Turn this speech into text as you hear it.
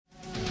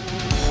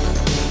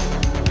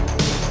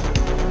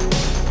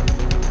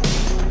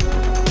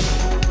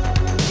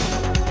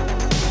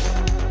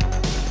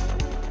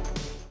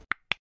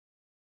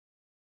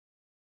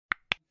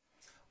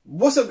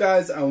What's up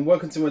guys, and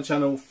welcome to my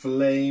channel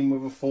Flame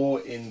with a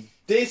 4. In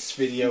this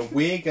video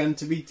we're going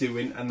to be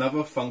doing another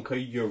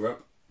Funko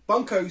Europe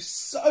Funko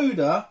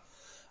Soda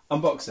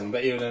unboxing,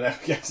 but even never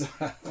guess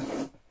that.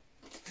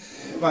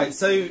 Right,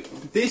 so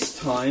this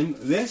time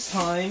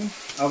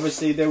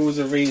obviously there was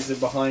a reason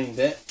behind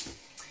it.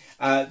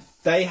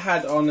 They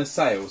had on a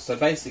sale, so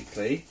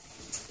basically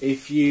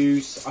if you,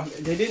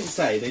 they didn't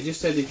say, they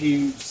just said if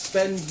you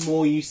spend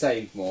more you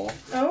save more.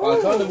 Oh.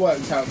 I kind of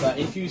worked out that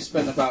if you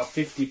spent about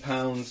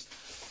 £50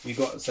 you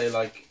got, say,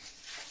 like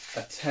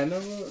a tenner,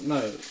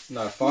 no,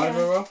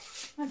 £5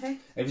 off. Okay.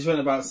 If you spent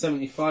about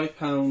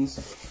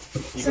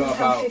 £75 you got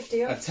about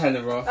a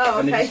tenner off. Oh, okay.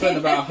 And if you spent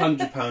about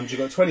 £100 you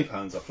got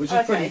 £20 off, which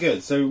is pretty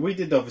good. So we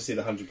did obviously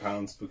the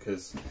 £100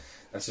 because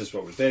that's just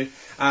what we do.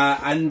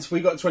 And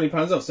we got £20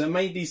 off. So it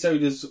made these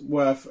sodas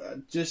worth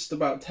just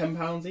about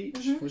 £10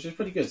 each, which is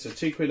pretty good. So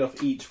 £2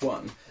 off each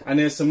one. And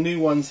there's some new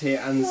ones here,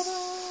 and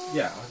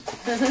yeah.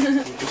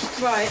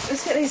 Right,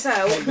 let's get these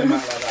out. Take them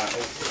out like that.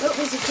 Look,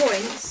 there's the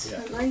coins,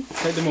 aren't they?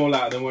 Take them all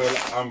out, and then we'll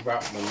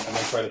unwrap them and then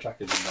throw the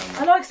packaging down.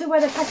 I like the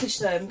way they package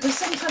them, because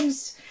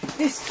sometimes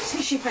this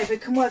tissue paper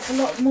can work a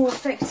lot more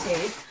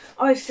effective,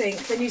 I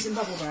think, than using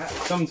bubble wrap.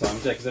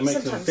 Sometimes, yeah, because it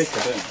makes them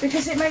thicker, don't it?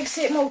 Because it makes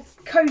it more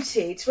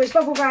coated, whereas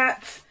bubble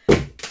wrap,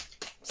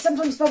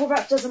 sometimes bubble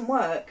wrap doesn't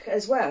work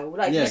as well.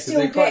 Like, yeah, because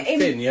they're quite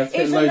thin. You have to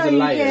get loads of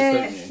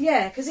layers, don't you?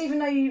 Yeah, because even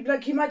though you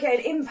might get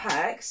an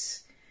impact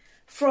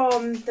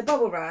from the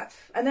bubble wrap,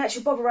 and the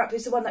actual bubble wrap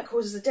is the one that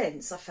causes the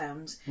dents, I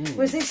found.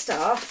 Whereas this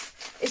stuff,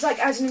 it's like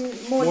adding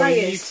more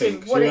layers to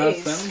what it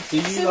is. Do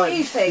you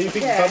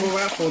think bubble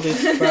wrap or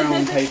this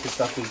brown paper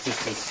stuff is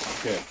just as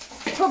good?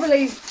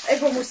 Probably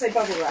everyone will say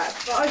bubble wrap,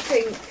 but I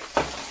think,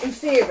 in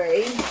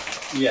theory,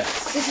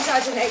 yes, this is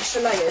adding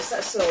extra layers,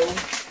 that's all.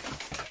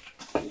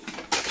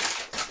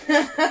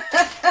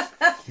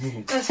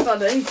 That's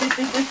funny.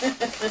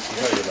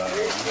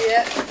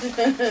 Yeah.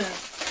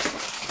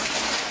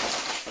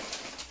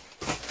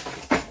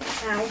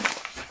 Ow.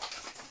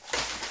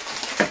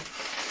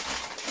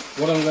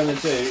 What I'm going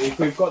to do, if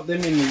we've got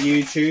them in the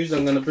U-Chews,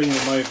 I'm going to bring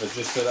them over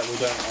just so that we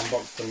don't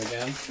unbox them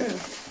again.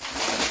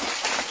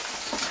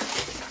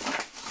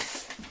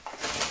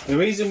 The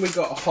reason we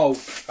got Hulk,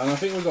 and I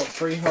think we got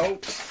 3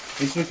 Hulks,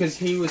 is because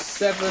he was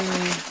down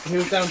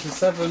to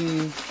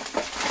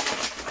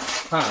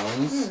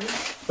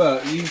 £7,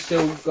 but you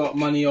still got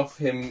money off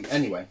him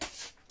anyway.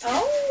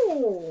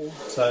 Oh!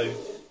 So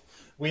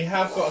we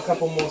have got a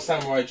couple more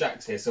Samurai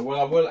Jacks here, so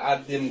I will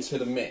add them to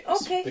the mix.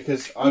 Okay.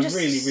 Because I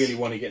really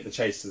want to get the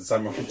chase of the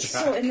Samurai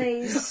Jack. Sorting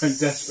these. I'm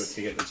desperate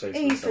to get the chase of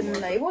the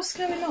Samurai Jack. What's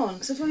going on?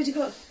 Because I've already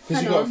got.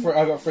 Because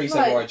I got 3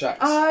 Samurai Jacks.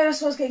 Oh, that's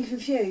what I was getting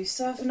confused.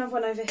 So I have another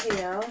one over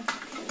here.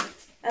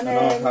 And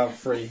then I'll have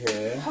 3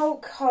 here.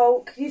 Hulk.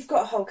 You've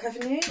got a Hulk,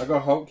 haven't you? I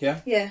got Hulk,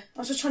 yeah. Yeah. I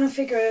was just trying to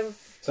figure out.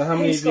 So how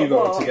many have you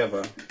got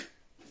together?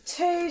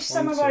 2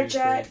 Samurai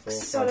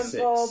Jacks, Silent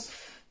Bob,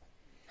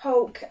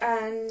 Hulk,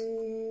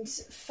 and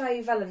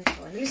Faye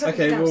Valentine.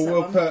 Okay, well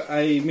we'll put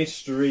a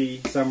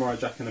mystery Samurai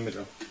Jack in the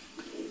middle.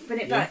 Bring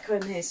it back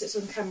on here so it's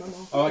on camera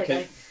more. Oh,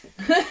 okay.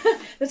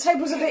 The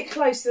table's a bit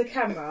close to the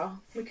camera.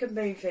 We could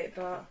move it,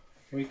 but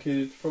we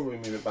could probably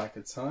move it back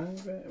a tiny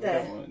bit.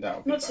 There.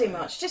 Not too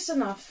much, just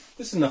enough.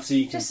 Just enough so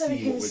you can see. Just so we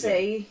can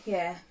see,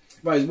 yeah.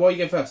 Right, what are you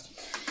going first?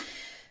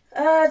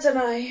 I don't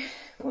know.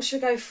 What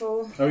should we go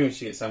for? I think we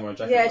should get Samurai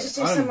Jack. Yeah, just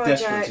do Samurai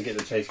Jack. I'm desperate to get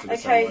the chase for the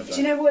Samurai Jack. Okay,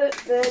 do you know what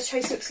the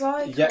chase looks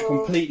like? Yeah,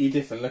 completely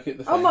different. Look at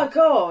the thing. Oh my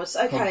god,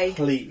 okay.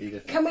 Completely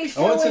different. Can we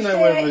feel I want to know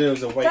whether there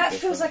was a weight That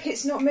difference. feels like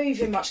it's not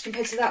moving much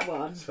compared to that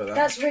one. That.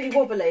 That's really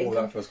wobbly. Oh,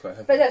 that feels quite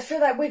heavy. But look,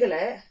 feel that wiggle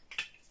it.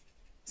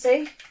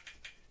 See?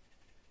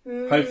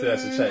 Hopefully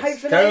that's a chase.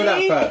 Hopefully. Go with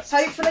that first.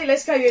 Hopefully,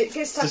 let's go.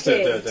 Get stuck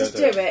in. Just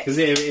do it. Because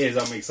if it is,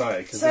 I'm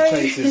excited. Because the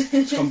chase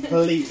is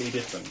completely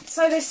different.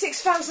 So there's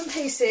 6,000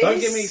 pieces. Don't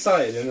get me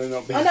excited and then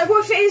not be. I know.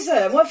 What if it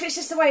isn't? What if it's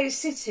just the way it's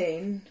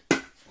sitting?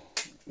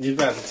 You'd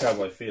be able to tell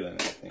by feeling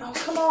it. I think. Oh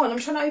come on! I'm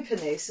trying to open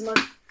this. There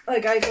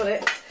you go. Got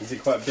it. Is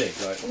it quite big?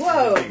 Like,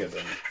 whoa! Is it bigger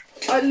than?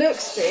 It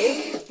looks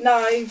big.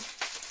 No.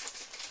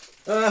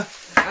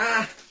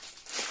 I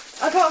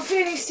can't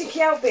feel any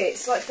sticky out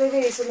bits like there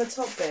is on the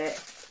top bit.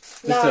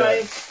 No,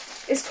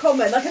 it's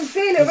common. I can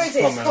feel it already.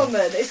 It's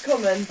common. It's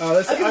common. Oh,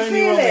 that's the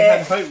only one we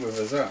had hope with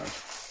as well.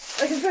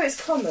 I can feel it's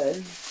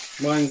common.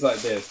 Mine's like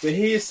this, but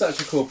he is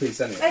such a cool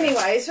piece anyway.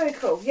 Anyway, it's very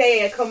cool.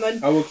 Yeah,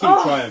 common. I will keep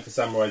trying for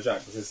Samurai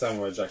Jack because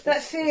Samurai Jack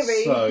is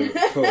so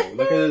cool.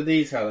 Look at the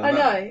detail in that. I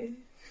know.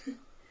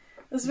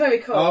 That's very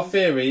cool. Our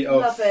theory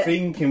of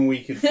thinking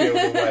we could feel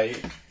the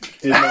weight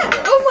did not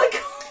work. Oh my god!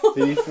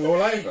 Did he fall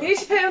over? You need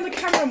to put it on the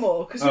camera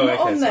more because we're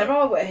not on there,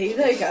 are we?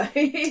 There you go.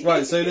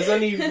 Right, so there's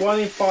only 1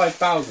 in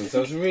 5,000,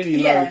 so it's a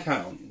really low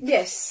count.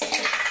 Yes.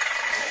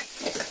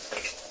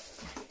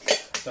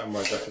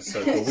 Samurai Jack is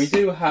so cool. We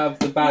do have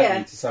the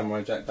baggie to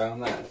Samurai Jack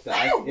down there.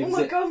 Oh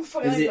my god, I'm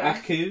falling over. Is it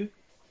Aku?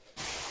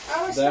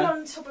 I was still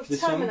on top of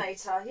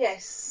Terminator,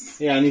 yes.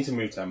 Yeah, I need to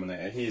move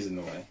Terminator. He is in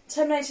the way.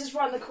 Terminator's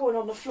right in the corner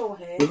on the floor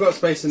here. We've got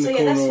space in the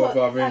corner of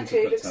our room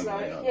to put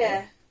Terminator.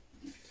 Yeah.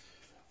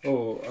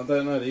 Oh, I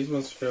don't know. These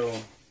ones feel.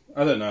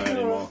 I don't know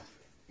anymore.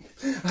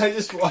 I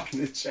just want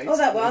the chase. Oh,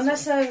 that one.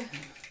 That's a.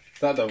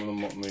 That don't want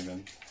not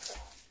moving.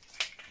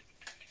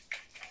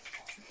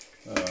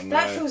 Oh, no.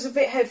 That feels a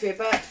bit heavier,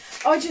 but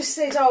I just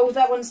said, oh,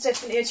 that one's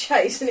definitely a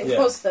chase, and it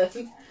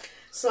wasn't.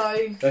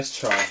 So let's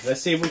try.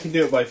 Let's see if we can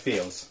do it by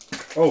feels.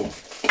 Oh,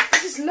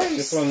 this is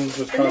loose. This one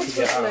was hard to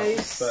get out,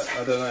 loose. but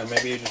I don't know.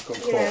 Maybe it just got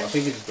caught. I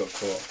think it just got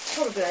caught.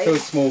 Probably.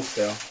 Feels small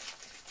still.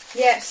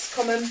 Yes,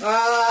 common.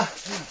 No,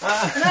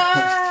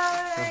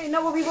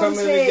 not what we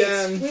wanted.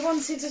 Again. We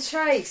wanted a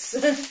chase.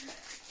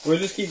 We'll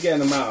just keep getting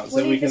them out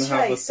so we can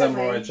have the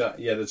samurai jack.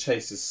 Yeah, the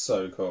chase is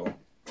so cool.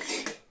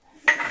 The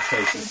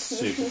chase is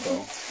super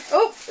cool.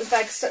 Oh, the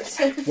bag's stuck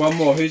to. One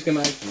more. Who's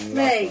going to open?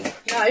 Me.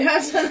 No, I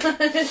don't know.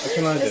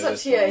 Can I do it's up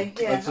to you. One?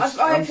 Yeah,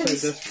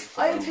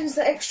 I opened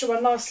the extra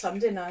one last time,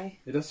 didn't I?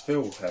 It does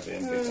feel heavy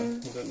and bigger. I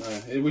don't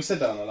know. We said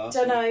that on the last.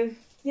 Don't know.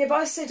 Yeah, but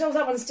I said, oh,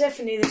 that one's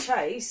definitely the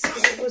chase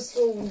because it was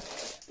all.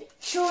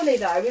 Surely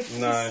though, if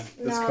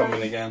it's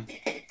common again.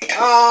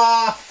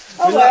 Oh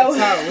well.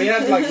 We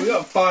had we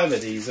got 5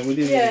 of these and we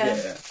didn't even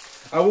get it.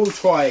 I will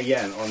try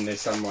again on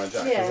this samurai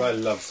jack because I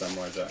love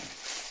samurai jack.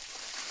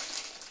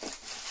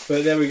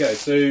 But there we go.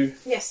 So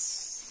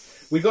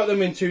yes, we got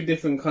them in 2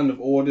 different kind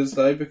of orders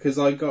though because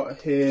I got a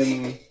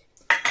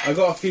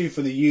few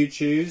for the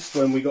U-Chews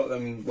when we got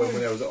them when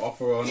there was an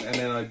offer on, and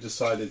then I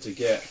decided to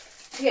get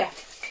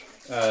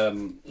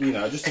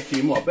just a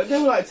few more, but they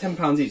were like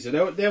 £10 each, so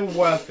they were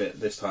worth it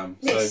this time.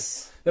 Yes.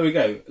 So there we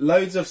go.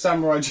 Loads of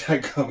samurai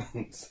jack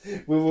comments.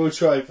 We will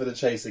try for the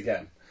chase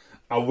again.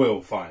 I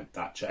will find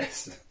that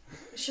chase.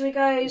 Should we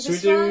go? Should we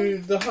do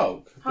the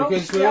Hulk?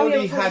 Because we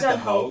already had the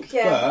Hulk,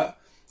 but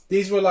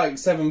these were like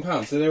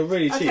 £7, so they were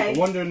really cheap. I'm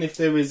wondering if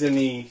there is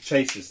any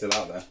chases still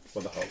out there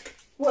for the Hulk.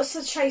 What's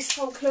the chase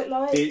Hulk look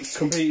like? It's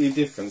completely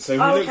different. So he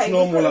looks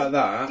normal like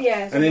that,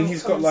 and then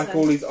he's got like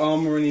all his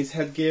armour and his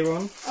headgear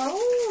on.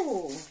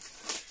 Oh.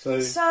 So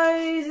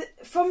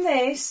from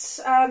this,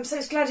 so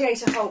it's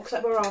Gladiator Hulk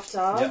that we're after,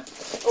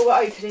 or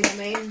we're opening. I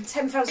mean,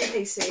 10,000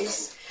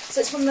 pieces. So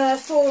it's from the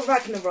Thor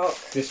Ragnarok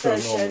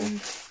version.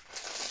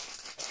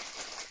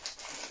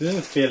 There's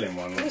a feeling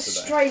one today.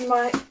 Strain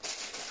my.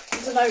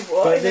 I don't know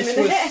what. But this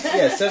was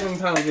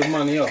 £7 with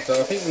money off. So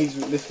I think we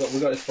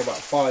got this for about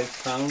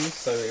 £5.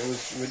 So it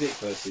was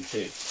ridiculously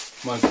cheap.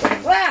 Mine's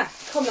common. Wow,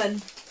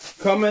 common.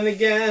 Common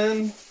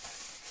again.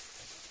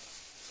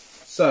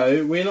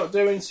 So we're not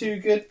doing too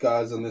good,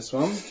 guys, on this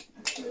one.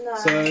 No.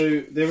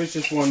 So there is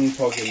just 1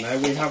 pog in there.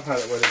 We have had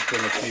it where there's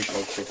been a few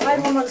pogs before. I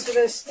had one once where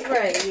there's 3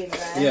 in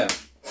there. Yeah.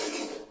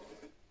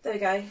 There we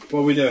go. What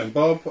are we doing,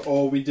 Bob?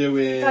 Or are we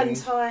doing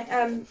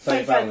Valentine?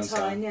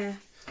 Valentine, yeah.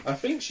 I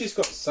think she's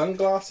got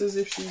sunglasses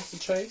if she's the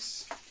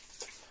chase.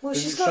 Well,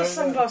 she's got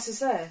sunglasses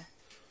there.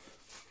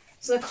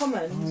 So they're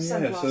common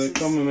sunglasses. So the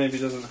common maybe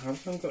doesn't have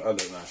sunglasses. I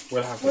don't know.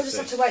 We'll have to see. We'll just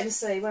have to wait and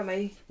see, won't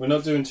we? We're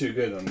not doing too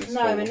good on this.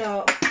 No, we're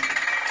not.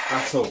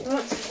 At all.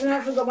 We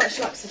haven't got much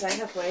luck today,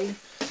 have we?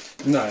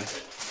 No.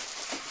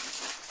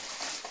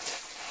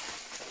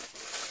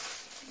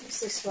 What's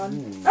this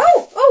one?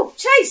 Oh,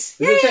 chase!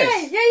 Yeah.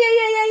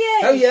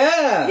 Oh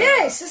yeah!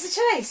 Yes, it's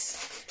a chase.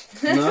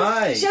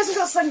 Nice. She hasn't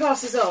got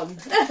sunglasses on.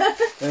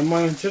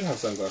 Mine should have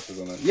sunglasses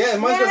on it. Yeah,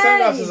 mine's got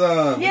sunglasses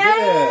on. Yay!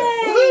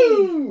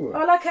 Woohoo!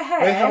 I like her hair.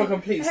 We have a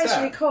complete set. Her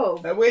hair's really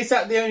cool. Is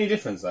that the only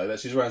difference though,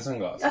 that she's wearing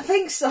sunglasses? I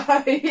think so.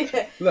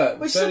 Yeah. Look,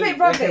 which is a bit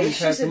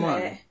rubbish, isn't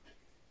it?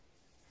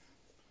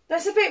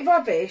 That's a bit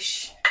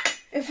rubbish.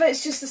 If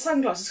it's just the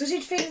sunglasses, because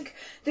you'd think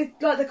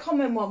the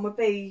common one would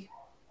be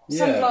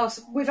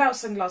sunglasses without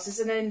sunglasses,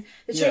 and then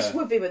the chase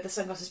would be with the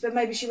sunglasses. But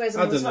maybe she wears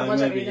them all the time. I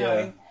don't really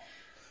know.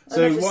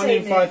 So 1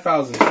 in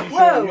 5,000. Are you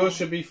sure yours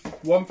should be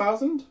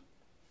 1,000?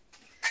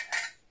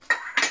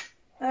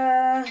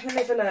 Let me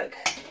have a look.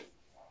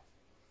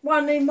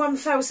 1 in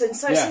 1,000.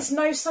 So it says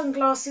no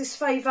sunglasses,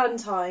 Faye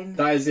Valentine.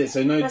 That is it.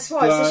 So no that's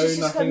right. glow, So she's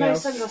just got no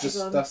else. sunglasses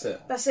on. That's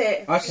it. That's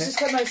it. Okay. She's just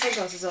got no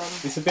sunglasses on.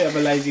 It's a bit of a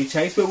lazy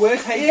chase, but we're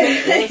taking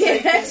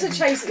it. It's a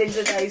chase at the end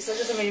of the day, so it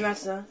doesn't really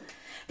matter.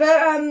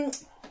 But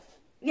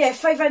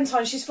Faye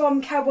Valentine. She's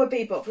from Cowboy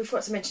Bebop. We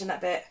forgot to mention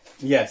that bit.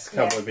 Yes,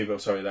 Cowboy Bebop.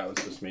 Sorry, that was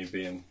just me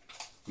being.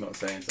 Not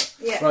saying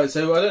so. Yeah. Right,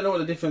 so I don't know what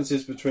the difference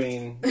is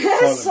between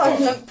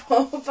Silent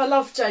Bob. I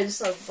love James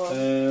Silent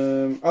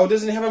Bob.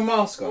 Doesn't he have a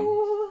mask on?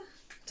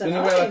 Doesn't he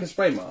wear like a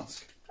spray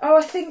mask? Oh,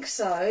 I think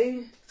so.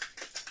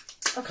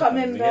 I can't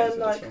remember.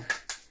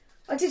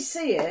 I did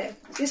see it.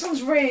 This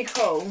one's really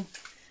cool.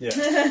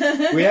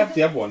 Yeah. We have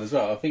the other one as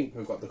well. I think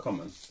we've got the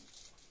common.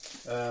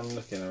 I'm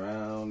looking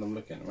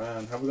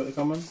around. Have we got the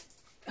common?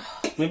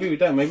 Maybe we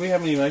don't. Maybe we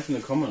haven't even opened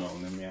the common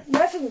on them yet.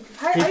 No, I think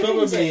he's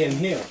probably in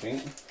here, I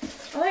think.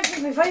 I don't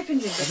think we've opened him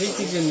before. I think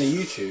he's in the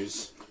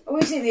U-Chews. Oh,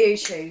 is he in the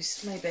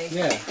U-Chews? Maybe.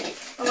 Yeah.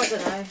 Oh, I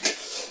don't know.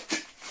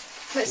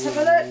 Let's have a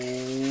look.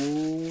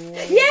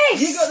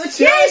 Yes! You got the chase!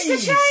 Yes, the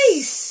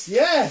chase!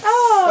 Yes!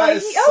 Oh,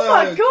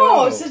 my god!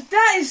 Cool. So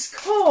that is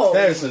cool.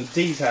 There is some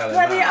detail in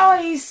like that. The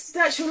eyes, the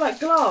actual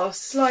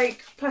glass,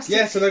 plastic.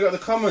 Yeah, so they got the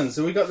common.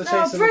 So we got the chase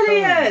and the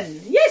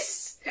brilliant! Yes!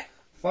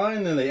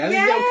 Finally. And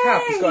his little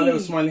cap has got a little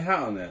smiley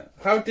hat on it.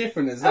 How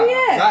different is that? Oh,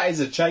 yeah. That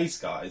is a chase,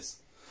 guys.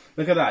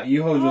 Look at that.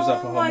 You hold yours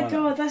up a whole Oh my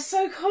god, that's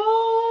so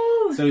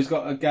cool. So he's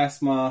got a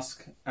gas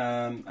mask,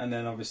 and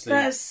then obviously...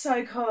 That's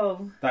so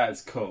cool. That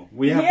is cool.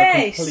 We have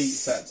the complete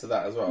set to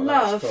that as well.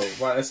 Love. That's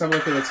cool. Right, let's have a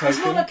look at the token. It's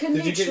more like a Did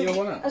neutral... you get your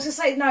one out? I was going to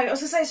say, no, I was going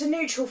to say it's a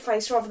neutral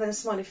face rather than a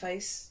smiley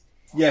face.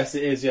 Yes,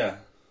 it is, yeah.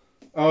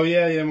 Oh,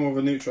 yeah, more of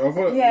a neutral. I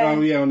thought, yeah.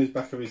 Oh, yeah, on his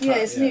back of his hat. Yeah,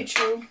 it's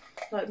neutral.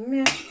 Like,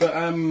 meh.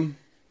 But,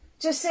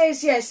 just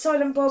says, yeah,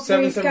 Silent Bob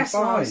with gas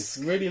mask.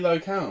 Really low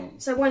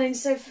count. So 1 in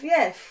 7,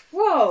 yeah.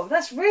 Whoa,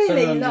 that's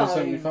really low.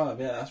 775,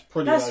 yeah, that's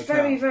pretty low. That's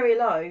very, very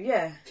low,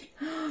 yeah.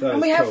 That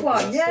and we have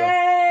one,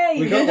 yay!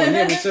 We got one,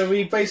 yeah, so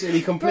we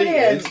basically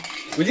completed.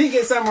 Brilliant. We didn't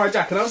get Samurai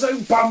Jack, and I was so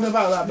bummed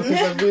about that because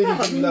I really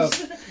didn't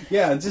love.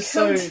 Yeah, just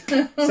so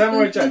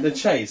Samurai Jack, the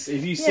chase.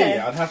 If you see it,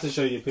 I'd have to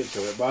show you a picture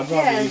of it, but I'd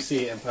rather you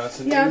see it in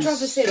person. Yeah, I'd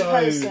rather see it in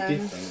person.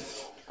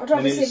 Different. I'd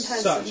rather see it in person.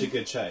 It's such a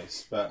good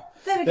chase, but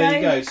there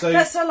you go. So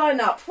that's our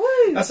lineup.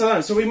 Woo! That's our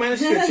lineup. So we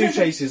managed to get 2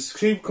 chases,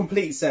 2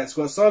 complete sets.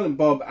 We've got Silent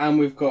Bob and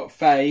we've got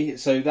Faye.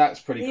 So that's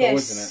pretty cool,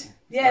 isn't it?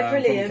 Yeah,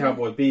 brilliant. From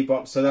Cowboy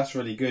Bebop, so that's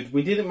really good.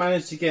 We didn't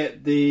manage to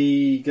get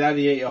the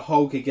Gladiator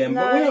Hulk again,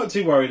 but we're not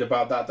too worried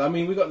about that. I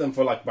mean, we got them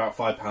for like about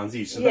 £5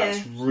 each, so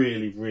that's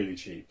really, really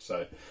cheap.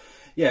 So,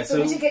 yeah.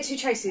 So we did get 2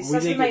 chases.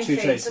 That's the main thing.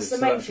 That's the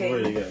main thing.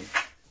 Really good.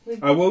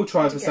 I will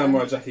try for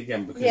Samurai Jack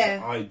again because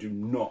I do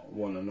not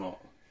want to not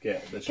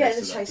get the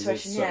chase version.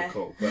 It's so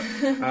cool.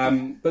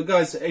 But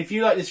guys, if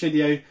you like this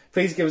video,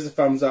 please give us a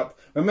thumbs up.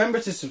 Remember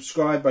to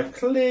subscribe by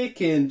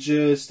clicking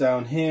just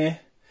down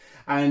here.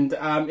 And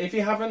if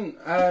you haven't,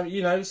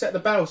 set the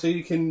bell so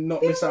you can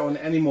not miss out on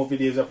any more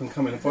videos up and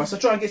coming for us. So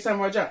try and get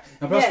Samurai Jack.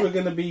 And plus we're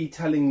going to be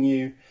telling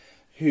you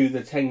who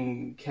the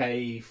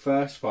 10k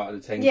first part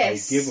of the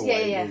 10k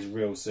giveaway is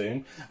real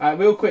soon.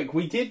 Real quick,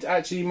 we did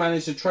actually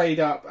manage to trade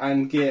up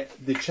and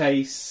get the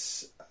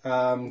Chase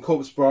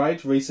Corpse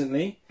Bride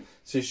recently.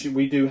 So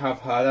we do have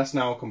her. That's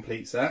now a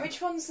complete set.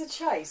 Which one's the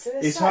Chase?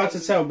 It's hard to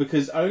tell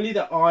because only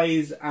the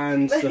eyes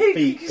and the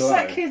feet glow.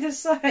 Exactly the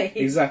same.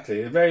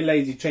 Exactly. A very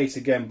lazy Chase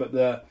again, but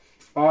the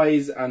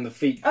eyes and the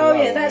feet glow. Oh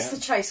yeah, that's the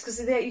Chase because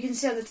you can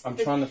see on the. I'm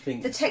trying to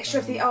think. The texture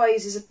of the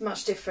eyes is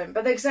much different,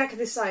 but they're exactly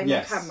the same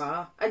on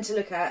camera and to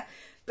look at.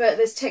 But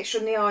there's texture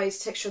on the eyes,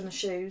 texture on the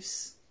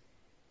shoes.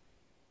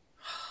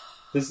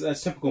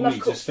 That's typical me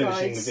just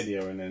finishing the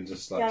video and then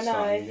just like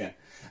starting again.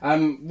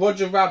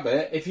 Roger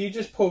Rabbit, if you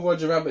just pull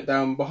Roger Rabbit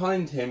down,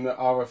 behind him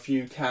are a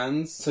few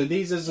cans. So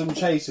these are some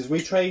chases.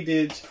 We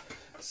traded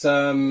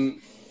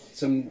some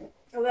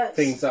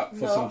things up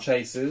for some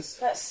chases.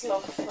 That's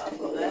Sloth that I've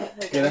got there.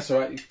 Yeah, that's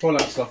alright. You can pull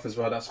out Sloth as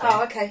well, that's fine.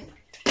 Oh, okay.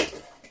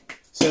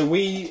 So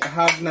we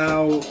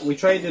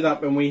traded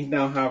up and we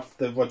now have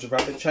the Roger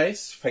Rabbit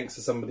chase, thanks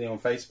to somebody on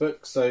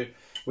Facebook. So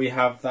we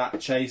have that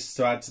chase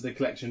to add to the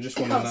collection. Just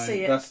want to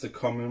know, that's the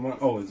common one.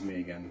 Oh, it's me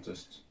again,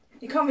 just...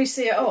 You can't really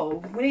see it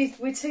all.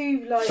 We're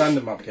too like... Stand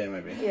them up here,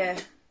 maybe. Yeah.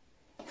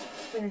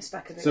 Bring this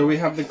back a bit. So we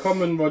have the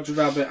common Roger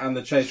Rabbit and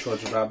the Chase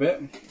Roger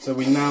Rabbit. So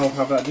we now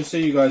have that, just so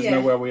you guys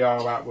know where we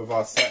are at with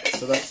our sets.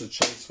 So that's the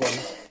Chase one.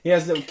 He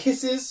has little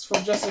kisses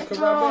from Jessica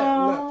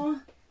Rabbit.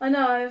 Look. I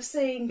know, I've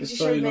seen, because you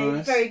showed me.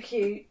 Nice. Very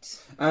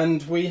cute.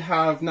 And we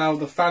have now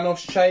the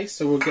Thanos Chase,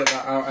 so we'll get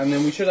that out. And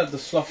then we should have the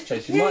Sloth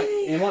Chase.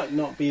 It might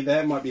not be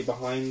there, it might be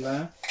behind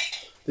there.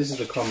 This is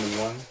the common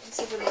one. Let's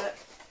have a look.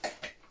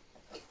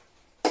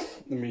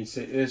 Let me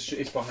see.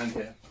 It's behind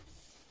here.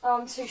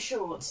 Oh, I'm too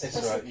short. It's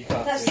alright. You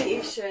can't That's see.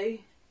 That's the issue.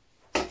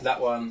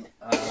 That one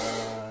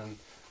and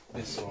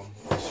this one.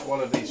 One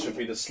of these should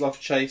be the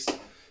Sloth Chase.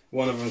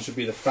 One of them should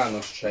be the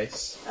Thanos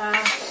Chase.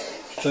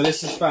 So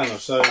this is Thanos.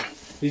 So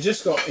he's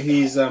just got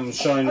his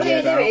shiny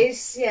head out. There it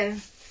is. Yeah.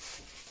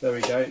 There we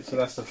go. So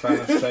that's the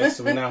Thanos Chase.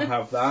 So we now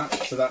have that.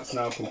 So that's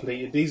now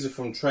completed. These are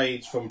from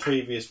trades from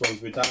previous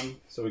ones we've done.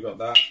 So we got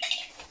that.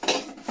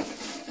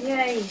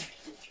 Yay.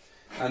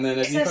 And then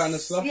have you found the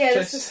Sloth Chase? Yeah,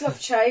 that's the Sloth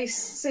Chase.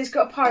 So he's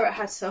got a pirate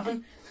hat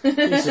on. He's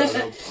got a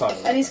little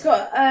pirate and he's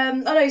got, I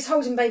know he's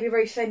holding Baby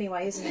Ruth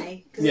anyway, isn't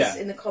he? Because it's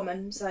in the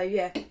common, so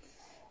yeah.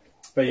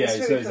 But yeah,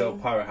 he's got his little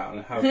pirate hat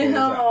on. How cool is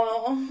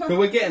that? But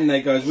we're getting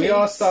there, guys. We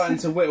are starting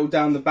to whittle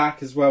down the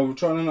back as well. We're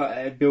trying to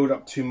not build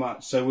up too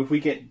much. So if we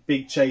get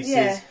big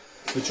chases,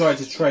 we try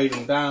to trade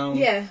them down.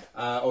 Yeah.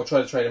 Or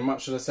try to trade them up,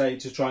 should I say,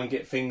 to try and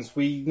get things.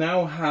 We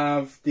now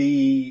have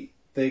the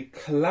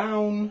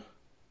clown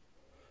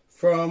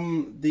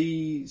from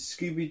the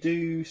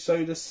Scooby-Doo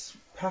soda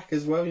pack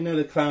as well. You know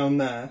the clown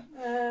there.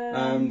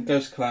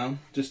 Ghost clown,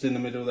 just in the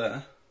middle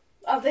there.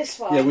 Oh, this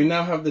one? Yeah, we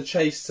now have the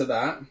chase to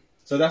that.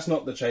 So that's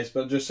not the chase,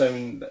 but just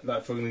saying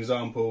that for an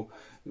example,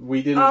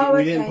 we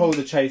didn't pull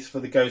the chase for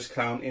the ghost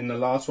clown in the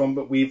last one,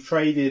 but we've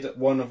traded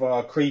one of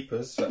our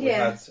creepers that we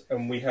had,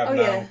 and we have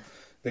now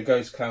the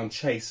ghost clown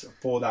chase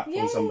for that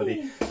from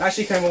somebody. It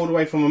actually came all the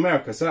way from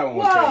America, so that one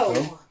was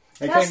pretty cool.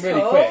 It came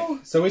really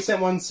quick. So we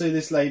sent one to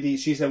this lady,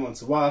 she sent one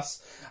to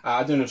us.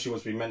 I don't know if she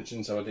wants to be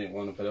mentioned, so I didn't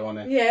want to put it on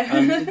it. Yeah.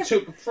 It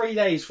took 3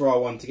 days for our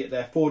one to get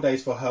there, 4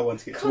 days for her one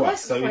to get to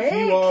us. So if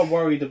you are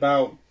worried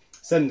about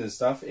sending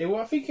stuff,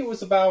 I think it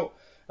was about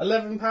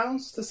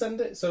 £11 to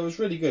send it, so it was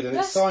really good, and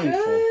That's it's signed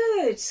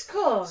good. for.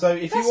 God, So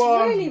if that's you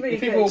are, really, really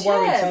if people good. are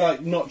worried Yeah. to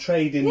like not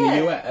trade in Yeah.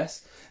 the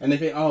US, and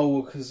if it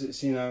because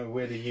it's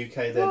we're the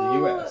UK, they're the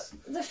US.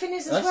 The thing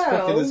is, as That's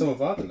well, quicker than some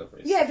of our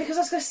deliveries. yeah, because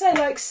I was going to say,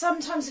 like,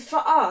 sometimes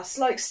for us,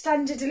 like,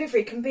 standard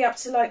delivery can be up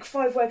to like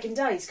 5 working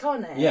days,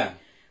 can't it? Yeah.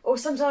 Or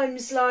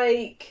sometimes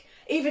like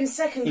even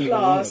second Even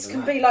class longer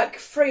can than be that. like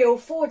 3 or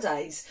 4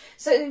 days.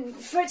 So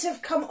for it to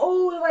have come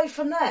all the way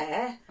from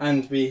there,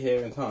 And be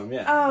here in time,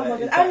 yeah. oh my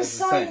god, and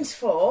signed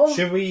for.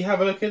 Should we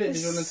have a look at it? Did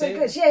you want to so see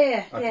good. it?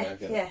 Yeah, Okay.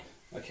 yeah.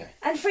 Okay.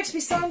 And for it to be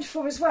signed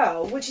for as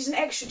well, which is an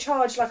extra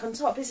charge like on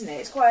top, isn't it?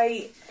 It's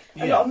quite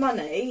a lot of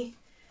money.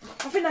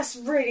 I think that's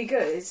really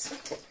good.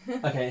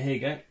 Okay, here you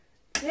go.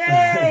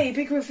 Yay!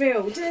 Big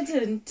reveal. Dun,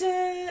 dun,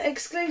 dun.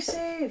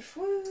 Exclusive.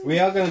 Woo. We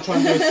are going to try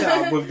and do a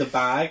setup with the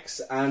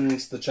bags and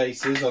the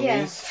chasers on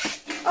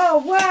these. Oh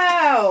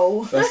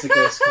wow! That's the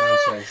ghost kind of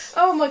chase.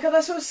 Oh my god,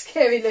 that's all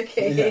scary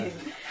looking. Yeah.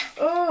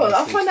 Oh, That I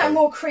seems find that fun.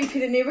 more creepy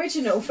than the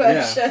original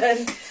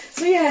version.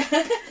 So yeah,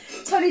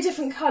 totally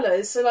different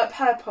colours. So like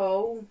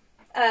purple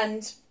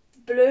and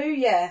blue.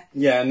 Yeah.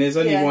 Yeah, and there's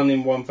only Yeah. one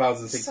in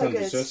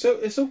 1,600, So so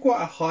it's still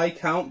quite a high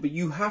count, but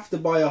you have to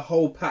buy a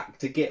whole pack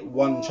to get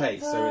one Oh,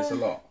 chase, so it's a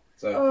lot.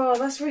 So Oh,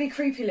 that's really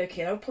creepy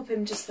looking. I'll pop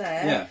him just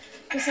there. yeah,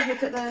 Let's have a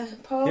look at the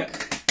pog.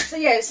 Yeah. So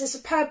yeah, it's a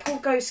purple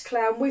ghost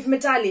clown with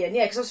medallion.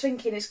 Yeah, because I was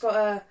thinking it's got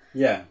a,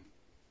 yeah,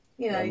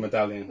 you know, a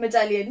medallion.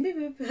 medallion.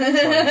 Boop, boop. Trying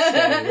to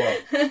scale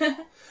the world.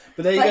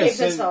 But there you Like go.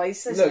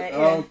 hypnotised, So isn't look, it?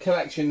 our Yeah.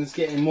 collection is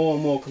getting more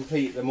and more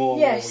complete the more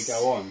and more we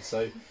go on.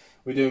 So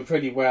we're doing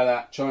pretty well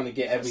at trying to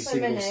get every So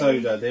single many.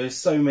 soda. There is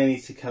so many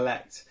to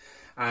collect.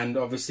 And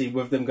obviously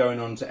with them going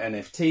on to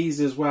NFTs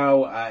as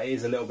well, it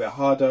is a little bit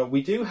harder.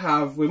 We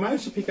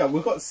managed to pick up,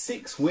 we've got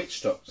 6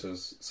 Witch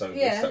Doctors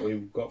sodas that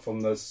we've got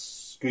from the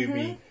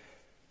Scooby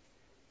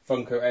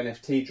Funko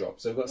NFT drop.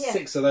 So we've got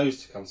 6 of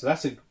those to come. So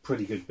that's a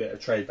pretty good bit of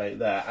trade bait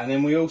there. And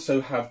then we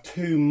also have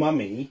 2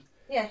 Mummy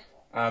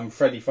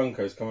Freddy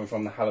Funkos coming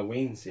from the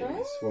Halloween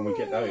series when we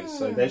get those.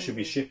 So they should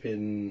be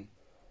shipping.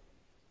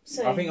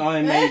 So, I think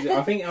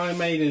Iron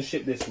Maiden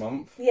ship this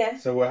month. Yeah.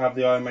 So we'll have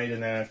the Iron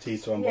Maiden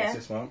NFTs to unbox Yeah.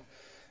 this month.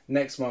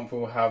 Next month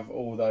we'll have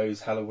all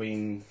those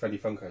Halloween Freddy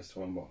Funkos to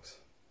unbox.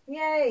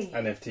 Yay.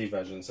 NFT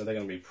versions, so they're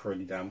going to be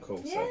pretty damn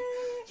cool. Yeah,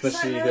 So,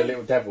 especially the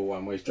little devil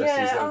one where he's dressed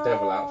in his little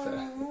devil outfit.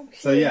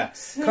 Cute. So yeah,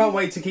 can't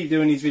wait to keep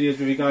doing these videos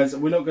with you guys.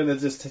 We're not going to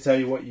just tell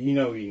you what you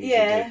know you need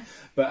to do.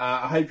 But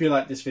I hope you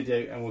like this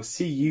video, and we'll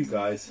see you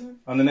guys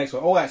on the next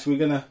one. Oh, actually,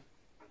 we're going to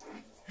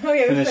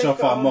finish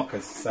off our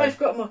mockers. So Both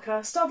got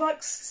mocha.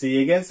 Starbucks. see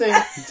you again soon.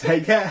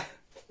 Take care.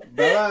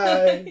 Bye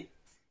bye.